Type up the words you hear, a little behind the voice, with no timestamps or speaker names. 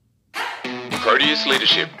Proteus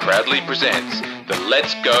Leadership proudly presents the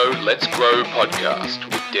Let's Go, Let's Grow podcast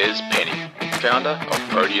with Des Penny, founder of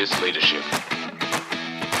Proteus Leadership.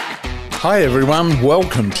 Hi everyone,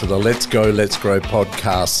 welcome to the Let's Go, Let's Grow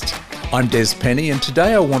podcast. I'm Des Penny and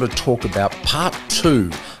today I want to talk about part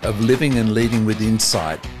 2 of Living and Leading with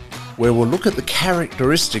Insight, where we'll look at the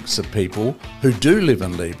characteristics of people who do live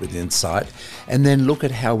and lead with insight and then look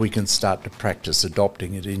at how we can start to practice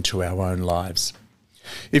adopting it into our own lives.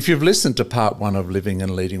 If you've listened to part 1 of Living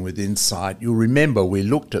and Leading with Insight, you'll remember we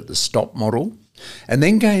looked at the STOP model and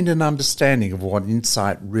then gained an understanding of what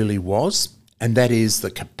insight really was, and that is the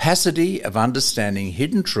capacity of understanding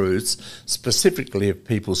hidden truths, specifically of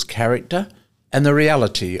people's character and the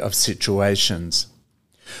reality of situations.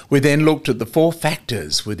 We then looked at the 4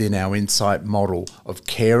 factors within our insight model of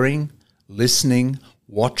caring, listening,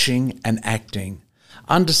 watching and acting,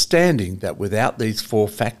 understanding that without these 4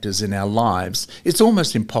 factors in our lives, it's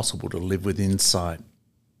almost impossible to live with insight.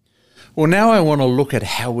 Well, now I want to look at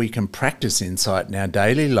how we can practice insight in our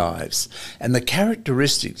daily lives and the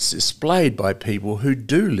characteristics displayed by people who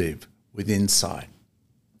do live with insight.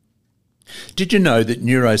 Did you know that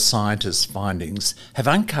neuroscientists' findings have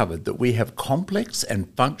uncovered that we have complex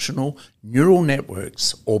and functional neural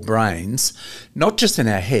networks or brains, not just in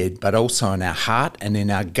our head, but also in our heart and in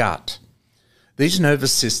our gut? These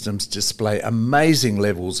nervous systems display amazing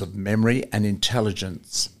levels of memory and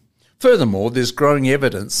intelligence. Furthermore, there's growing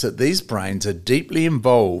evidence that these brains are deeply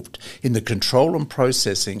involved in the control and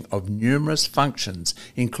processing of numerous functions,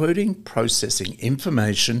 including processing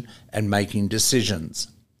information and making decisions.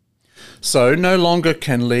 So, no longer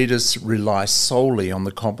can leaders rely solely on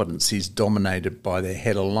the competencies dominated by their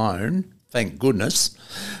head alone, thank goodness,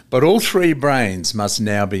 but all 3 brains must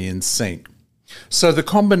now be in sync. So the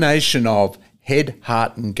combination of head,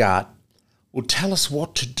 heart and gut will tell us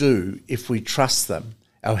what to do if we trust them.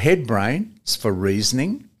 Our head brain is for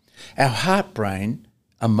reasoning, our heart brain,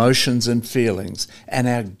 emotions and feelings, and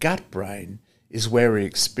our gut brain is where we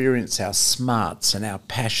experience our smarts and our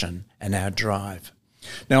passion and our drive.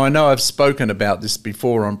 Now, I know I've spoken about this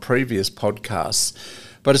before on previous podcasts,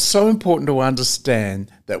 but it's so important to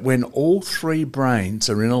understand that when all 3 brains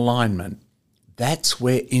are in alignment, that's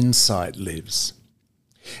where insight lives.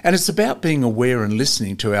 And it's about being aware and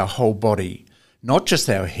listening to our whole body, not just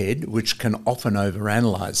our head, which can often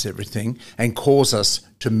overanalyze everything and cause us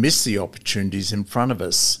to miss the opportunities in front of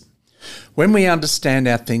us. When we understand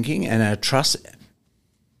our thinking and trust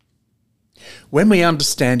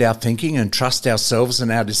ourselves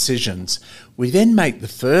and our decisions, we then make the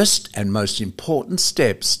first and most important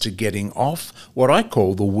steps to getting off what I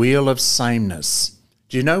call the Wheel of Sameness.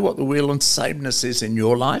 Do you know what the Wheel of Sameness is in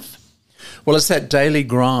your life? Well, it's that daily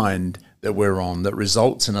grind that we're on that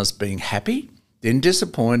results in us being happy, then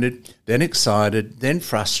disappointed, then excited, then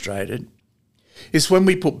frustrated. It's when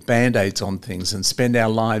we put band-aids on things and spend our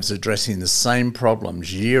lives addressing the same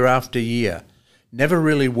problems year after year, never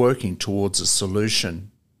really working towards a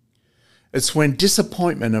solution. It's when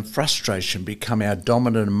disappointment and frustration become our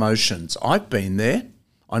dominant emotions. I've been there.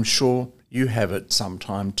 I'm sure you have at some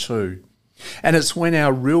time too. And it's when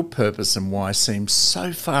our real purpose and why seems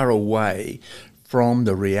so far away from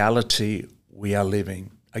the reality we are living.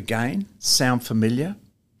 Again, sound familiar?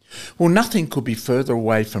 Well, nothing could be further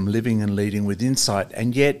away from living and leading with insight,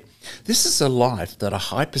 and yet this is a life that a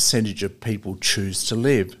high percentage of people choose to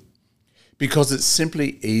live because it's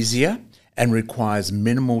simply easier and requires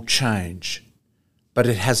minimal change, but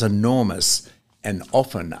it has enormous and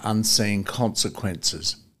often unseen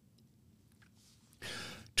consequences.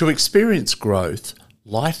 To experience growth,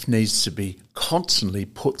 life needs to be constantly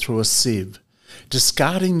put through a sieve,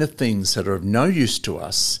 discarding the things that are of no use to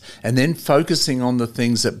us and then focusing on the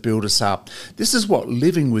things that build us up. This is what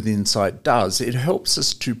living with insight does. It helps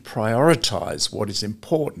us to prioritize what is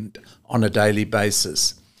important on a daily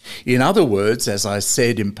basis. In other words, as I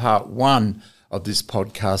said in part 1 of this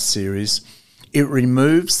podcast series, it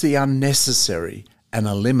removes the unnecessary and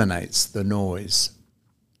eliminates the noise.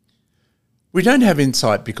 We don't have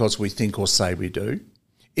insight because we think or say we do.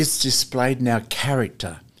 It's displayed in our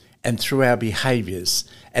character and through our behaviours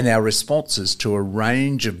and our responses to a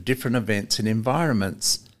range of different events and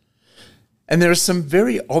environments. And there are some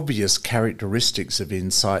very obvious characteristics of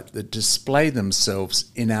insight that display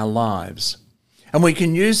themselves in our lives. And we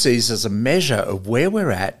can use these as a measure of where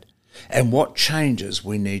we're at and what changes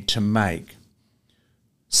we need to make.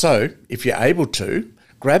 So, if you're able to,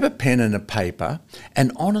 grab a pen and a paper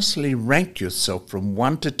and honestly rank yourself from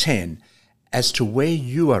 1 to 10 as to where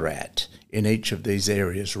you are at in each of these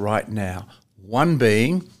areas right now. 1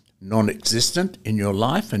 being non-existent in your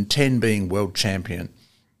life and 10 being world champion.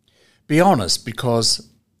 Be honest, because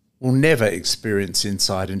We'll never experience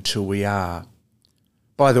insight until we are.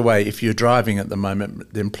 By the way, if you're driving at the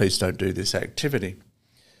moment, then please don't do this activity.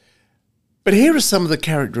 But here are some of the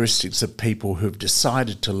characteristics of people who've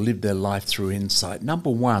decided to live their life through insight.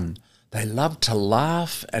 Number one, they love to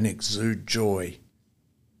laugh and exude joy.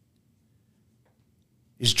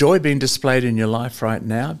 Is joy being displayed in your life right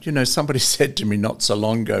now? You know, somebody said to me not so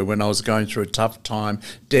long ago when I was going through a tough time,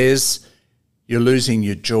 Des, you're losing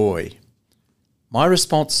your joy. My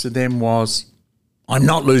response to them was, I'm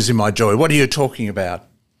not losing my joy. What are you talking about?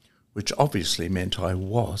 Which obviously meant I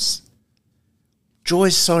was. Joy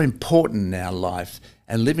is so important in our life,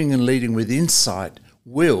 and living and leading with insight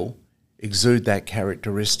will exude that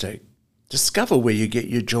characteristic. Discover where you get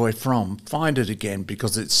your joy from. Find it again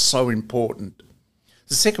because it's so important.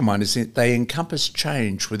 The second one is that they encompass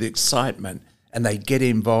change with excitement and they get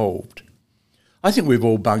involved. I think we've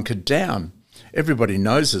all bunkered down. Everybody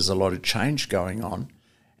knows there's a lot of change going on,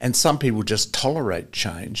 and some people just tolerate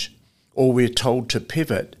change, or we're told to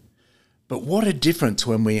pivot. But what a difference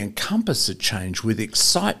when we encompass a change with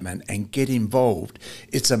excitement and get involved.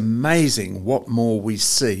 It's amazing what more we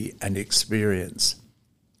see and experience.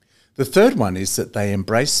 The third one is that they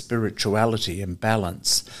embrace spirituality and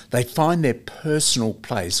balance. They find their personal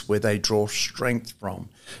place where they draw strength from.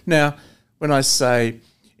 Now, when I say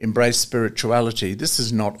embrace spirituality, this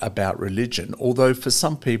is not about religion, although for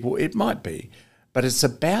some people it might be. But it's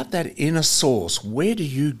about that inner source. Where do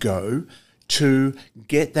you go to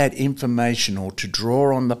get that information or to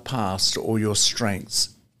draw on the past or your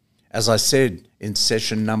strengths? As I said in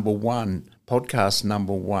session number 1, podcast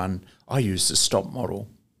number 1, I use the stop model.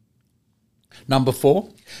 Number 4,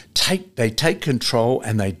 they take control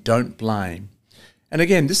and they don't blame. And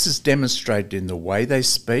again, this is demonstrated in the way they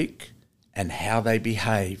speak and how they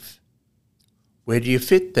behave. Where do you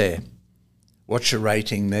fit there? What's your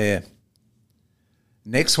rating there?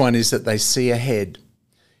 Next one is that they see ahead.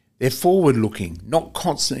 They're forward-looking, not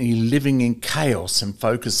constantly living in chaos and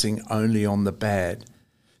focusing only on the bad.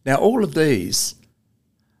 Now, all of these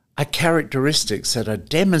are characteristics that are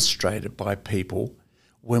demonstrated by people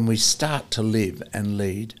when we start to live and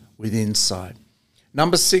lead with insight.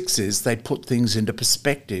 Number 6 is they put things into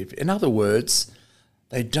perspective. In other words,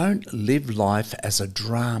 they don't live life as a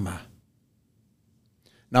drama.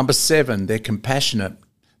 Number 7, they're compassionate.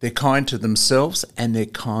 They're kind to themselves and they're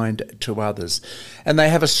kind to others. And they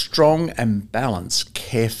have a strong and balanced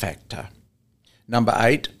care factor. Number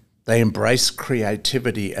 8, they embrace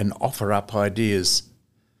creativity and offer up ideas.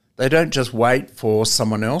 They don't just wait for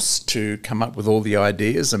someone else to come up with all the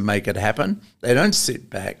ideas and make it happen. They don't sit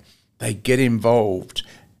back. They get involved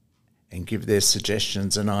and give their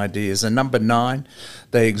suggestions and ideas. And number 9,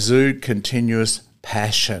 they exude continuous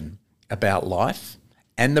passion about life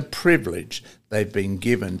and the privilege they've been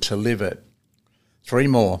given to live it. 3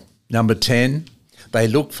 more. Number 10, they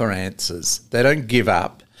look for answers. They don't give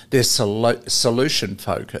up. They're solution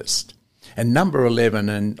focused. And number 11,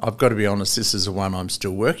 and I've got to be honest, this is the one I'm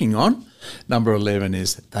still working on. Number 11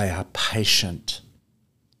 is they are patient.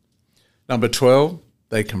 Number 12,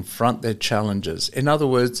 they confront their challenges. In other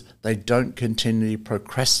words, they don't continually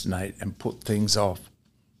procrastinate and put things off.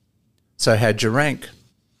 So how'd you rank?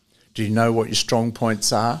 Do you know what your strong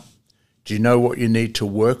points are? Do you know what you need to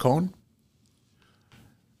work on?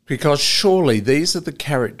 Because surely these are the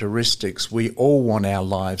characteristics we all want our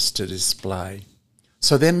lives to display.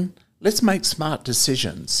 So then let's make smart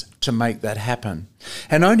decisions to make that happen.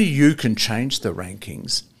 And only you can change the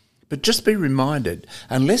rankings. But just be reminded,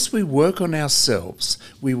 unless we work on ourselves,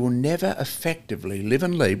 we will never effectively live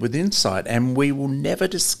and lead with insight, and we will never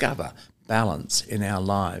discover balance in our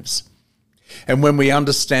lives. And when we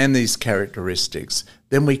understand these characteristics,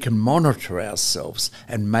 then we can monitor ourselves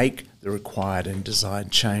and make the required and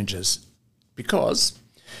desired changes. Because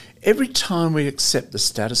every time we accept the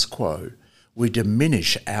status quo, we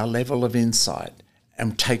diminish our level of insight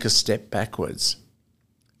and take a step backwards.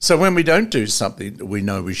 So when we don't do something that we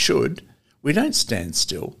know we should, we don't stand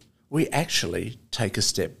still. We actually take a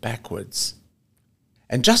step backwards.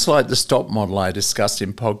 And just like the stop model I discussed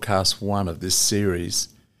in podcast 1 of this series,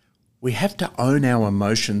 we have to own our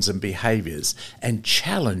emotions and behaviours and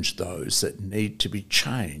challenge those that need to be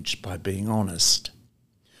changed by being honest.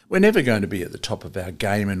 We're never going to be at the top of our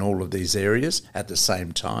game in all of these areas at the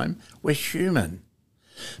same time. We're human.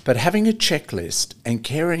 But having a checklist and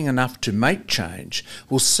caring enough to make change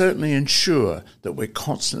will certainly ensure that we're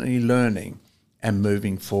constantly learning and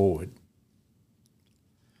moving forward.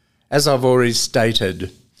 As I've already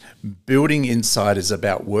stated, building insight is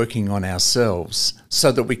about working on ourselves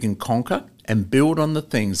so that we can conquer and build on the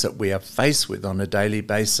things that we are faced with on a daily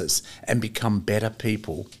basis and become better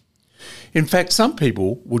people. In fact, some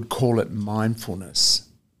people would call it mindfulness.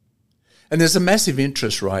 And there's a massive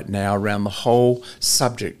interest right now around the whole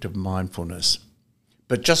subject of mindfulness.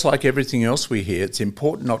 But just like everything else we hear, it's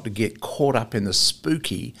important not to get caught up in the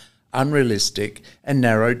spooky, unrealistic, and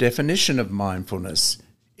narrow definition of mindfulness.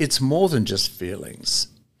 It's more than just feelings.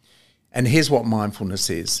 And here's what mindfulness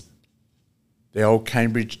is. The old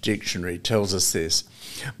Cambridge Dictionary tells us this.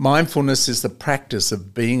 Mindfulness is the practice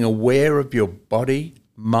of being aware of your body,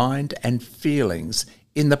 mind, and feelings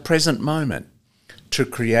in the present moment to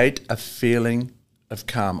create a feeling of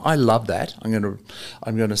calm. I love that. I'm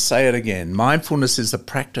going to say it again. Mindfulness is the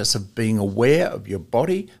practice of being aware of your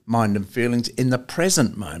body, mind, and feelings in the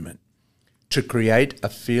present moment to create a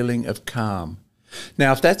feeling of calm.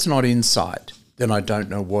 Now, if that's not insight, then I don't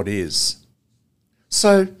know what is.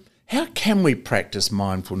 So, how can we practice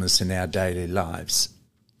mindfulness in our daily lives?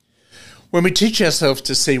 When we teach ourselves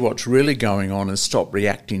to see what's really going on and stop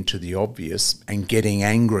reacting to the obvious and getting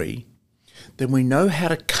angry, then we know how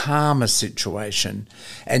to calm a situation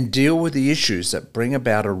and deal with the issues that bring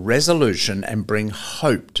about a resolution and bring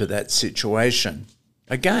hope to that situation.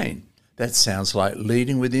 Again, that sounds like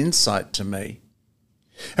leading with insight to me.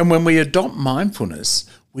 And when we adopt mindfulness,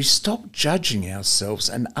 we stop judging ourselves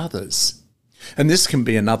and others. And this can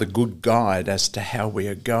be another good guide as to how we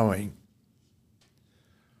are going.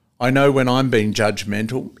 I know when I'm being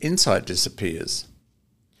judgmental, insight disappears.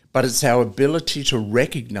 But it's our ability to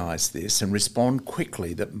recognise this and respond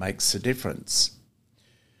quickly that makes a difference.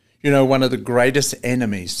 You know, one of the greatest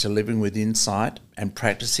enemies to living with insight and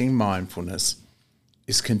practicing mindfulness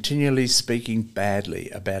is continually speaking badly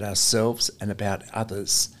about ourselves and about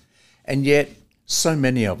others. And yet, so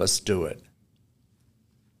many of us do it.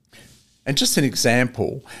 And just an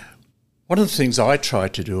example, one of the things I try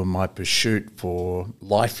to do in my pursuit for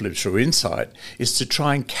life lived through insight is to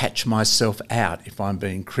try and catch myself out if I'm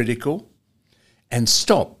being critical and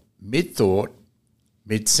stop mid-thought,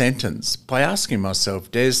 mid-sentence by asking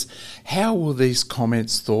myself, Des, how will these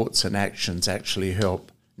comments, thoughts and actions actually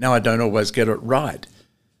help? Now, I don't always get it right,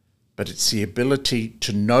 but it's the ability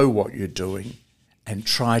to know what you're doing and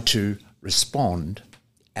try to respond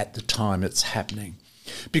at the time it's happening.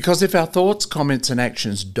 Because if our thoughts, comments and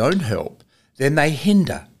actions don't help, then they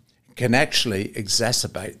hinder, can actually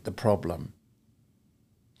exacerbate the problem.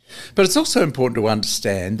 But it's also important to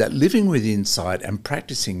understand that living with insight and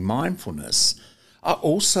practicing mindfulness are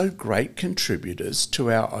also great contributors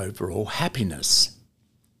to our overall happiness.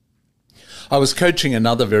 I was coaching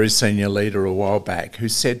another very senior leader a while back who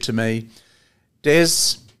said to me,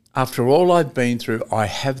 Des, after all I've been through, I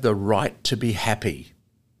have the right to be happy.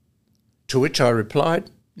 To which I replied,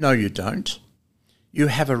 no, you don't. You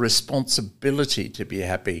have a responsibility to be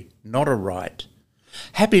happy, not a right.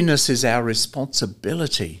 Happiness is our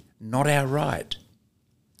responsibility, not our right.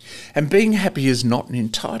 And being happy is not an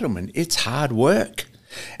entitlement, it's hard work.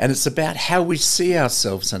 And it's about how we see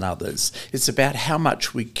ourselves and others. It's about how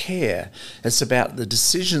much we care. It's about the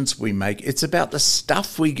decisions we make. It's about the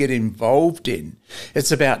stuff we get involved in.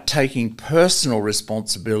 It's about taking personal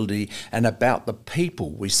responsibility and about the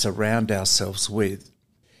people we surround ourselves with.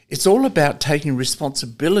 It's all about taking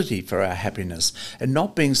responsibility for our happiness and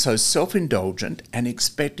not being so self-indulgent and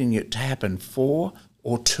expecting it to happen for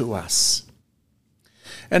or to us.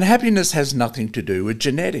 And happiness has nothing to do with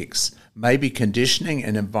genetics. Maybe conditioning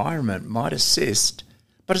and environment might assist,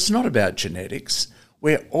 but it's not about genetics.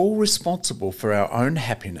 We're all responsible for our own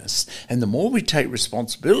happiness, and the more we take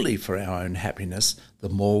responsibility for our own happiness, the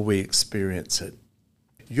more we experience it.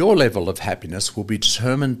 Your level of happiness will be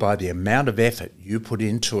determined by the amount of effort you put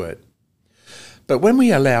into it. But when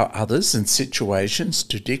we allow others and situations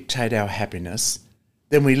to dictate our happiness,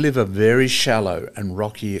 then we live a very shallow and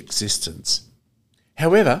rocky existence.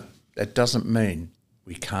 However, that doesn't mean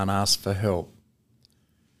we can't ask for help.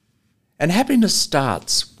 And happiness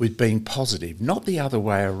starts with being positive, not the other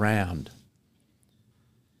way around.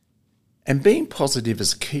 And being positive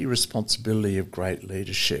is a key responsibility of great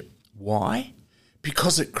leadership. Why?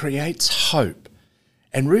 Because it creates hope.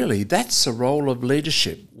 And really, that's the role of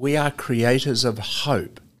leadership. We are creators of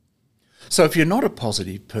hope. So if you're not a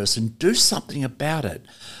positive person, do something about it.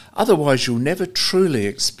 Otherwise, you'll never truly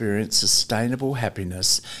experience sustainable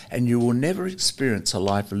happiness, and you will never experience a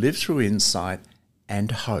life lived through insight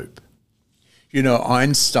and hope. You know,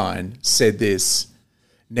 Einstein said this,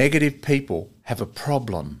 negative people have a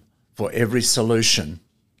problem for every solution.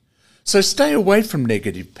 So stay away from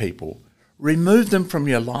negative people. Remove them from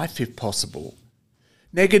your life if possible.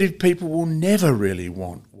 Negative people will never really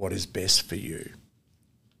want what is best for you.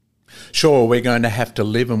 Sure, we're going to have to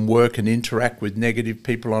live and work and interact with negative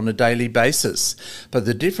people on a daily basis, but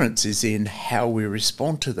the difference is in how we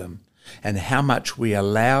respond to them. and how much we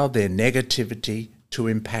allow their negativity to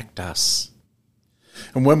impact us.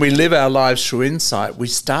 And when we live our lives through insight, we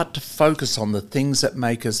start to focus on the things that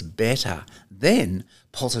make us better. Then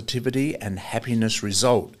positivity and happiness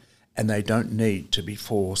result, and they don't need to be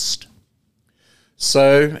forced.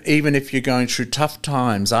 So even if you're going through tough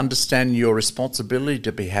times, understanding your responsibility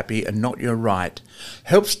to be happy and not your right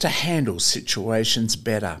helps to handle situations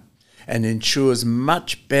better and ensures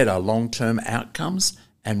much better long-term outcomes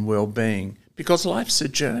and well-being, because life's a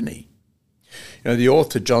journey. The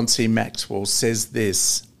author John C. Maxwell says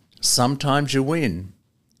this: sometimes you win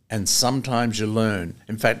and sometimes you learn.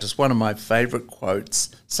 In fact, it's one of my favourite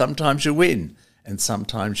quotes. Sometimes you win and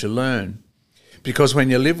sometimes you learn. Because when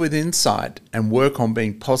you live with insight and work on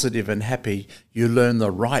being positive and happy, you learn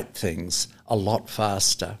the right things a lot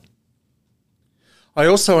faster. I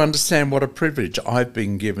also understand what a privilege I've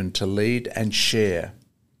been given to lead and share.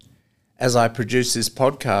 As I produce this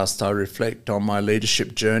podcast, I reflect on my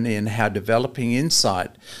leadership journey and how developing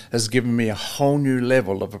insight has given me a whole new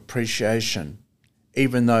level of appreciation,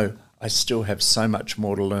 even though I still have so much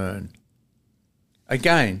more to learn.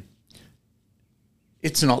 Again,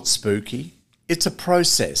 it's not spooky. It's a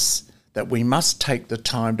process that we must take the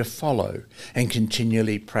time to follow and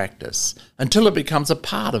continually practice until it becomes a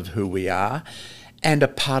part of who we are and a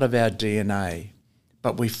part of our DNA.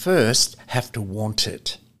 But we first have to want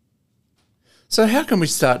it. So how can we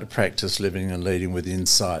start to practice living and leading with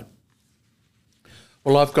insight?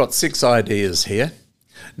 Well, I've got 6 ideas here.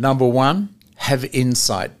 Number 1, have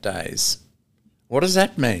insight days. What does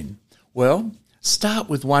that mean? Well, start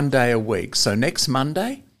with 1 day a week. So next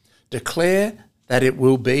Monday, declare that it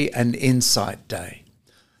will be an insight day.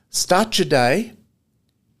 Start your day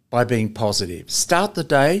by being positive. Start the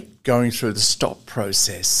day going through the stop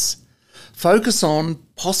process. Focus on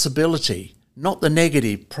possibility, not the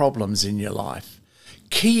negative problems in your life.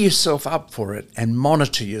 Key yourself up for it and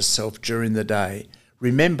monitor yourself during the day.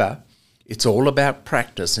 Remember, it's all about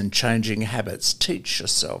practice and changing habits. Teach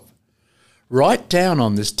yourself. Write down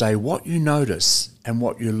on this day what you notice and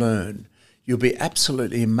what you learn. You'll be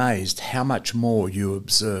absolutely amazed how much more you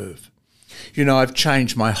observe. I've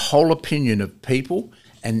changed my whole opinion of people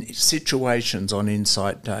and situations on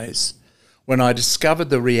insight days when I discovered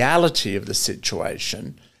the reality of the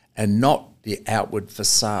situation and not the outward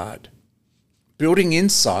facade. Building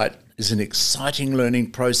insight is an exciting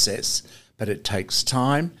learning process, but it takes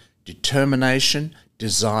time, determination,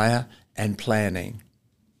 desire, and planning.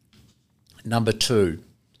 Number 2,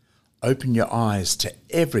 open your eyes to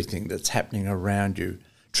everything that's happening around you.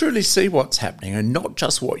 Truly see what's happening and not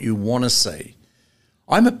just what you want to see.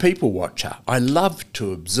 I'm a people watcher. I love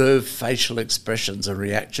to observe facial expressions and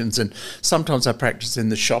reactions, and sometimes I practice in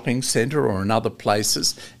the shopping centre or in other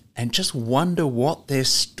places and just wonder what their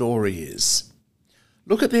story is.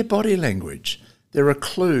 Look at their body language. There are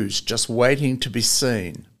clues just waiting to be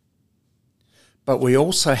seen. But we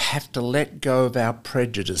also have to let go of our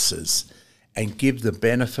prejudices and give the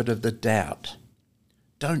benefit of the doubt.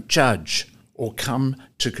 Don't judge or come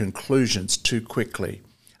to conclusions too quickly.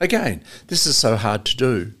 Again, this is so hard to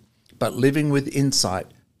do, but living with insight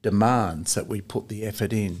demands that we put the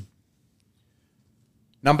effort in.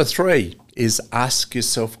 Number 3 is ask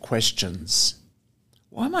yourself questions.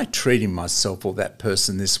 Why am I treating myself or that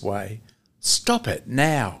person this way? Stop it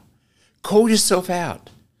now. Call yourself out.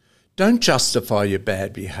 Don't justify your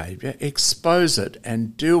bad behaviour, expose it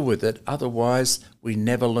and deal with it, otherwise we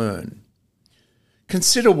never learn.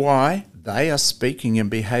 Consider why they are speaking and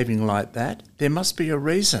behaving like that. There must be a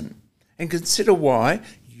reason. And consider why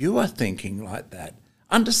you are thinking like that.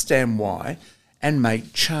 Understand why and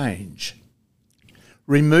make change.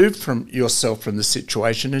 Remove yourself from the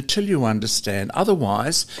situation until you understand.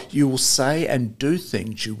 Otherwise, you will say and do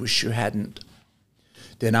things you wish you hadn't.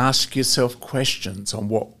 Then ask yourself questions on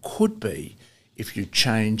what could be if you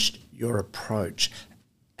changed your approach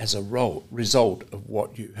as a result of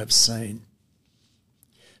what you have seen.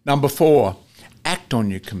 Number 4, act on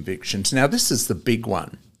your convictions. Now, this is the big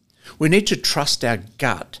one. We need to trust our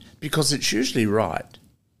gut because it's usually right.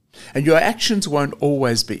 And your actions won't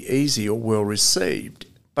always be easy or well received,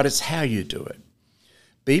 but it's how you do it.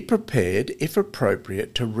 Be prepared, if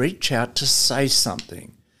appropriate, to reach out to say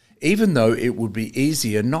something, even though it would be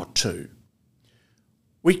easier not to.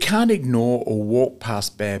 We can't ignore or walk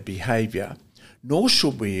past bad behaviour, nor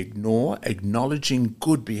should we ignore acknowledging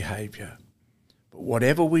good behaviour. But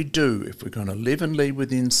whatever we do, if we're going to live and lead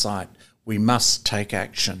with insight, we must take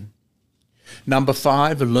action. Number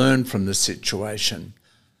 5, learn from the situation.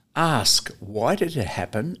 Ask, why did it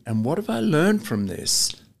happen and what have I learned from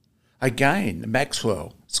this? Again,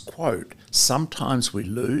 Maxwell quote, sometimes we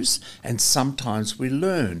lose and sometimes we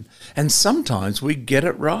learn and sometimes we get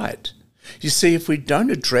it right. You see, if we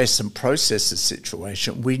don't address and process a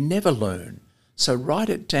situation, we never learn. So write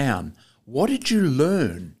it down. What did you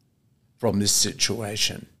learn from this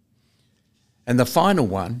situation? And the final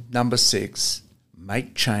one, number 6,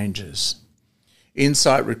 make changes.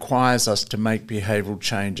 Insight requires us to make behavioural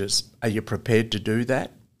changes. Are you prepared to do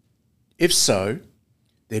that? If so,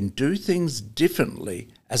 then do things differently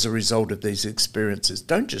as a result of these experiences.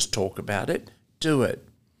 Don't just talk about it, do it.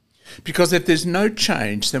 Because if there's no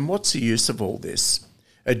change, then what's the use of all this?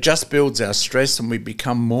 It just builds our stress and we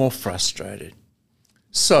become more frustrated.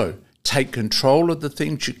 So, take control of the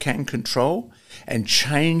things you can control and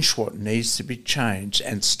change what needs to be changed,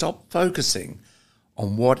 and stop focusing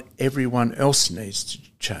on what everyone else needs to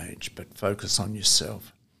change, but focus on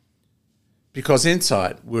yourself. Because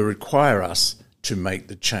insight will require us to make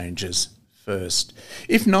the changes first.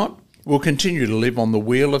 If not, we'll continue to live on the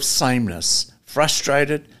wheel of sameness,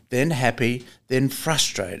 frustrated, then happy, then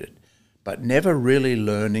frustrated, but never really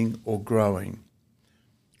learning or growing.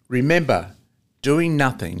 Remember, doing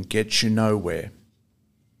nothing gets you nowhere.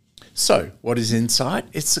 So, what is insight?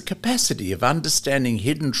 It's the capacity of understanding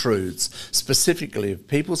hidden truths, specifically of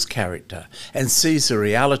people's character, and sees the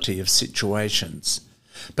reality of situations.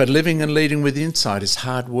 But living and leading with insight is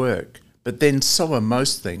hard work, but then so are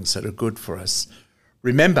most things that are good for us.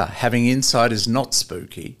 Remember, having insight is not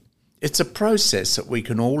spooky. It's a process that we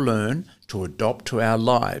can all learn to adopt to our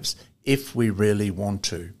lives if we really want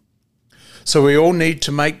to. So we all need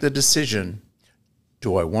to make the decision,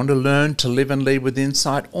 do I want to learn to live and lead with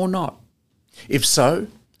insight or not? If so,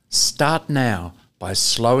 start now by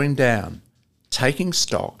slowing down, taking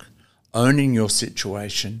stock, owning your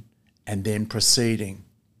situation, and then proceeding.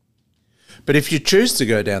 But if you choose to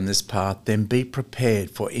go down this path, then be prepared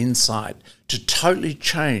for insight to totally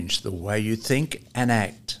change the way you think and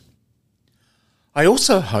act. I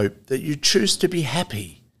also hope that you choose to be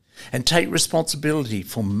happy and take responsibility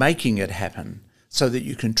for making it happen so that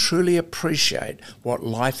you can truly appreciate what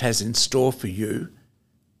life has in store for you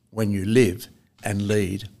when you live and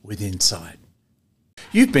lead with insight.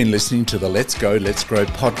 You've been listening to the Let's Go, Let's Grow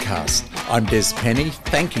podcast. I'm Des Penny,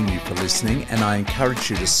 thanking you for listening, and I encourage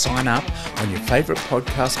you to sign up on your favourite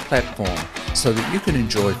podcast platform so that you can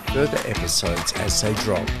enjoy further episodes as they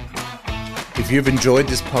drop. If you've enjoyed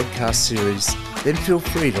this podcast series, then feel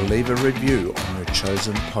free to leave a review on your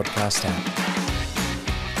chosen podcast app.